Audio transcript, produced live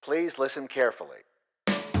Please listen carefully.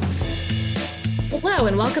 Hello,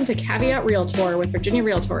 and welcome to Caveat Realtor with Virginia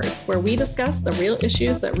Realtors, where we discuss the real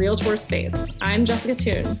issues that realtors face. I'm Jessica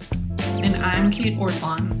Toon. And I'm Kate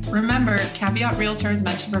Orslon. Remember, Caveat Realtor is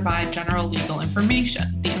meant to provide general legal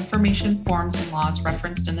information. The information, forms, and laws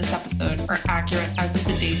referenced in this episode are accurate as of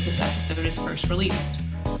the date this episode is first released.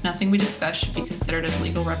 Nothing we discuss should be considered as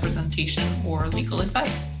legal representation or legal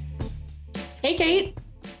advice. Hey, Kate.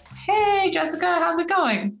 Hey, Jessica. How's it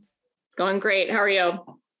going? It's going great. How are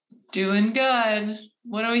you? Doing good.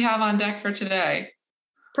 What do we have on deck for today?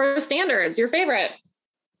 Pro standards, your favorite.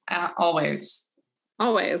 Always.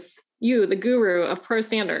 Always. You, the guru of pro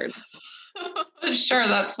standards. Sure,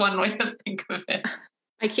 that's one way to think of it.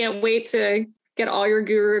 I can't wait to get all your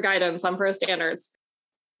guru guidance on pro standards.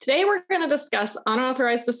 Today, we're going to discuss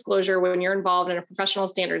unauthorized disclosure when you're involved in a professional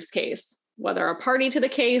standards case, whether a party to the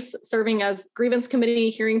case, serving as grievance committee,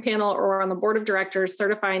 hearing panel, or on the board of directors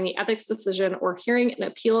certifying the ethics decision or hearing an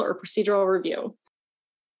appeal or procedural review.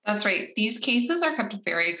 That's right. These cases are kept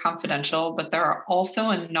very confidential, but there are also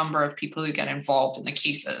a number of people who get involved in the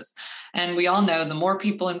cases. And we all know the more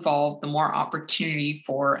people involved, the more opportunity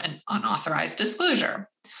for an unauthorized disclosure.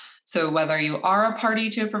 So whether you are a party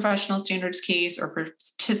to a professional standards case or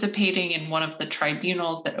participating in one of the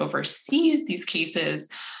tribunals that oversees these cases,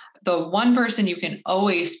 the one person you can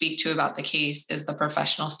always speak to about the case is the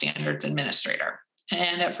professional standards administrator.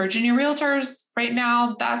 And at Virginia Realtors right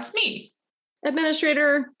now, that's me.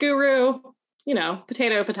 Administrator, guru,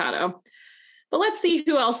 potato. But let's see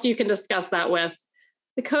who else you can discuss that with.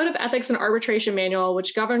 The Code of Ethics and Arbitration Manual,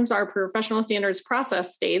 which governs our professional standards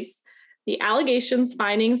process, states, the allegations,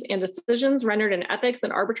 findings, and decisions rendered in ethics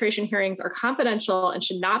and arbitration hearings are confidential and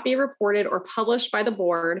should not be reported or published by the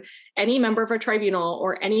board, any member of a tribunal,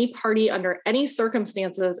 or any party under any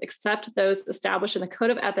circumstances except those established in the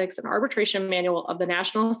Code of Ethics and Arbitration Manual of the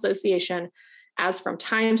National Association, as from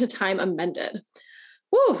time to time amended.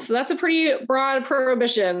 Woo, so that's a pretty broad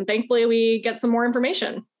prohibition. Thankfully, we get some more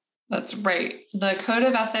information. That's right. The Code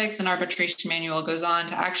of Ethics and Arbitration Manual goes on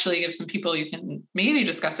to actually give some people you can maybe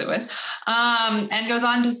discuss it with, and goes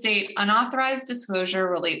on to state unauthorized disclosure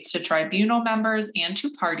relates to tribunal members and to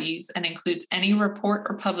parties and includes any report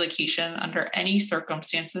or publication under any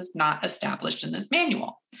circumstances not established in this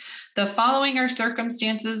manual. The following are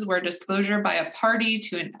circumstances where disclosure by a party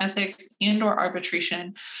to an ethics and or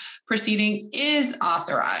arbitration proceeding is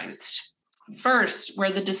authorized. First,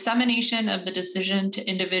 where the dissemination of the decision to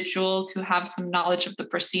individuals who have some knowledge of the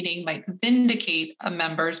proceeding might vindicate a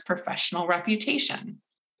member's professional reputation.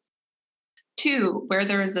 Two, where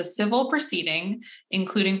there is a civil proceeding,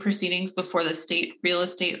 including proceedings before the state real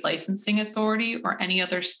estate licensing authority or any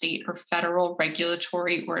other state or federal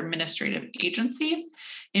regulatory or administrative agency,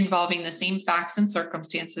 involving the same facts and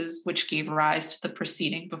circumstances which gave rise to the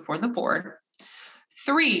proceeding before the board.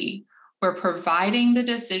 Three, where providing the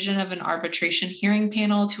decision of an arbitration hearing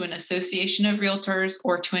panel to an association of realtors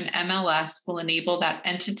or to an MLS will enable that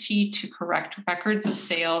entity to correct records of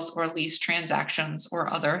sales or lease transactions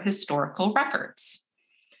or other historical records.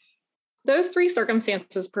 Those three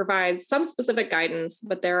circumstances provide some specific guidance,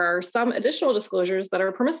 but there are some additional disclosures that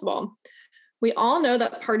are permissible. We all know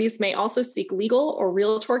that parties may also seek legal or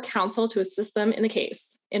realtor counsel to assist them in the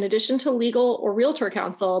case. In addition to legal or realtor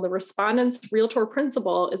counsel, the respondent's realtor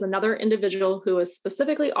principal is another individual who is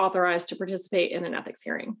specifically authorized to participate in an ethics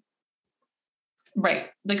hearing.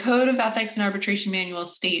 Right. The Code of Ethics and Arbitration Manual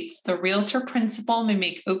states the realtor principal may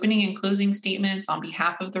make opening and closing statements on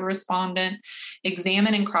behalf of the respondent,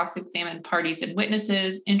 examine and cross-examine parties and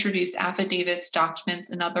witnesses, introduce affidavits,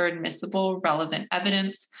 documents, and other admissible relevant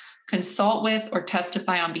evidence, consult with or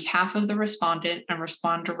testify on behalf of the respondent, and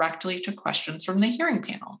respond directly to questions from the hearing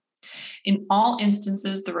panel. In all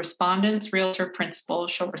instances, the respondent's realtor principal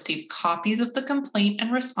shall receive copies of the complaint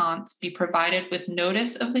and response, be provided with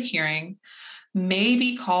notice of the hearing, may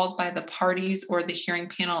be called by the parties or the hearing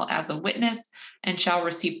panel as a witness, and shall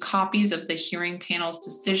receive copies of the hearing panel's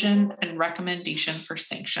decision and recommendation for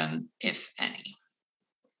sanction, if any.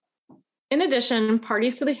 In addition,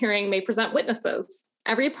 parties to the hearing may present witnesses.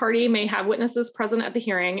 Every party may have witnesses present at the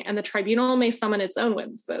hearing, and the tribunal may summon its own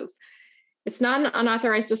witnesses. It's not an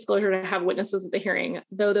unauthorized disclosure to have witnesses at the hearing,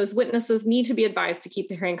 though those witnesses need to be advised to keep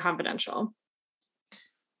the hearing confidential.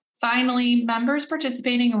 Finally, members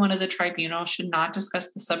participating in one of the tribunals should not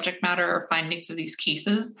discuss the subject matter or findings of these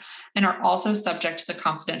cases and are also subject to the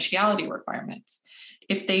confidentiality requirements.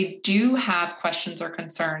 If they do have questions or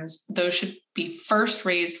concerns, those should be first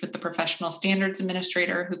raised with the professional standards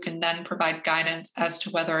administrator, who can then provide guidance as to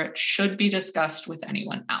whether it should be discussed with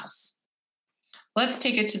anyone else. Let's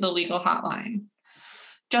take it to the legal hotline.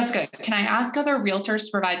 Jessica, can I ask other realtors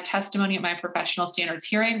to provide testimony at my professional standards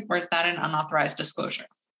hearing, or is that an unauthorized disclosure?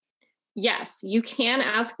 Yes, you can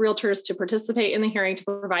ask realtors to participate in the hearing to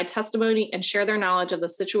provide testimony and share their knowledge of the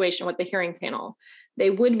situation with the hearing panel. They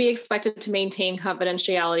would be expected to maintain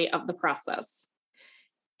confidentiality of the process.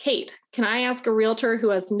 Kate, can I ask a realtor who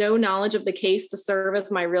has no knowledge of the case to serve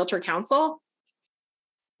as my realtor counsel?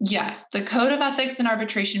 Yes, the Code of Ethics and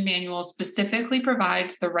Arbitration Manual specifically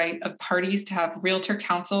provides the right of parties to have realtor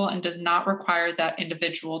counsel and does not require that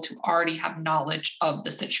individual to already have knowledge of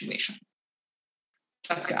the situation.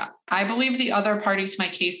 Jessica, I believe the other party to my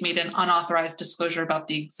case made an unauthorized disclosure about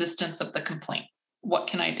the existence of the complaint. What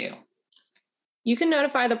can I do? You can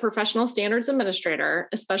notify the professional standards administrator,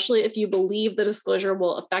 especially if you believe the disclosure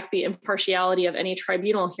will affect the impartiality of any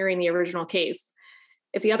tribunal hearing the original case.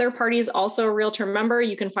 If the other party is also a realtor member,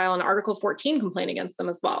 you can file an Article 14 complaint against them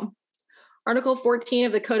as well. Article 14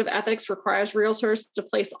 of the Code of Ethics requires realtors to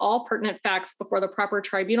place all pertinent facts before the proper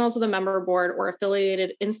tribunals of the member board or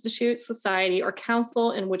affiliated institute, society, or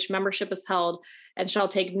council in which membership is held, and shall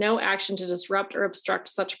take no action to disrupt or obstruct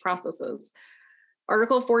such processes.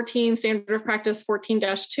 Article 14, Standard of Practice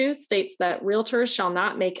 14-2 states that realtors shall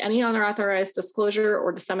not make any unauthorized disclosure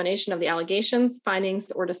or dissemination of the allegations, findings,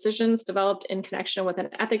 or decisions developed in connection with an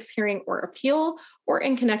ethics hearing or appeal, or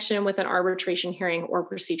in connection with an arbitration hearing or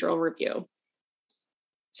procedural review.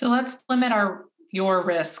 So let's limit your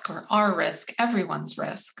risk, or our risk, everyone's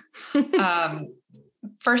risk.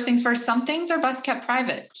 First things first, some things are best kept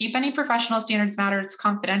private. Keep any professional standards matters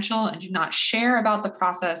confidential and do not share about the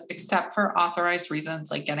process except for authorized reasons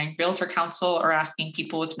like getting realtor counsel or asking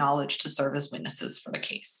people with knowledge to serve as witnesses for the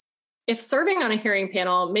case. If serving on a hearing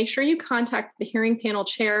panel, make sure you contact the hearing panel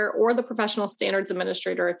chair or the professional standards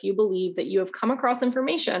administrator if you believe that you have come across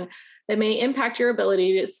information that may impact your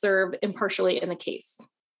ability to serve impartially in the case.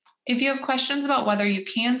 If you have questions about whether you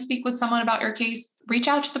can speak with someone about your case, reach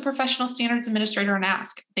out to the professional standards administrator and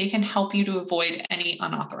ask. They can help you to avoid any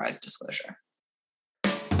unauthorized disclosure.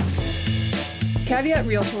 Caveat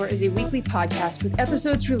Realtor is a weekly podcast with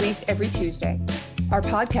episodes released every Tuesday. Our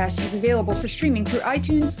podcast is available for streaming through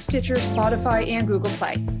iTunes, Stitcher, Spotify, and Google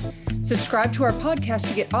Play. Subscribe to our podcast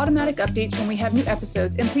to get automatic updates when we have new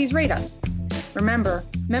episodes, and please rate us. Remember,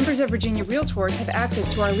 members of Virginia Realtors have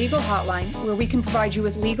access to our legal hotline where we can provide you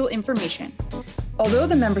with legal information. Although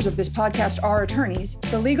the members of this podcast are attorneys,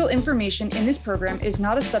 the legal information in this program is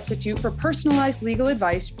not a substitute for personalized legal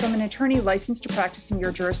advice from an attorney licensed to practice in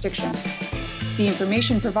your jurisdiction. The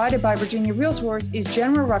information provided by Virginia Realtors is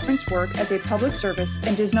general reference work as a public service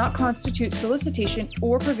and does not constitute solicitation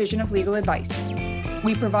or provision of legal advice.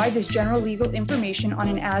 We provide this general legal information on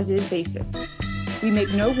an as-is basis. We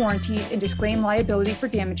make no warranties and disclaim liability for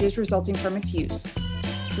damages resulting from its use.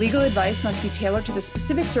 Legal advice must be tailored to the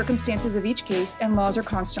specific circumstances of each case, and laws are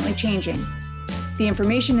constantly changing. The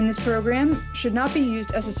information in this program should not be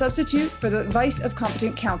used as a substitute for the advice of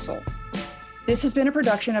competent counsel. This has been a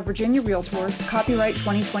production of Virginia Realtors, copyright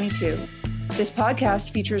 2022. This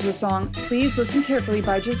podcast features the song Please Listen Carefully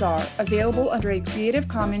by Jazar, available under a Creative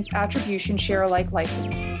Commons Attribution Share-alike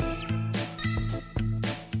license.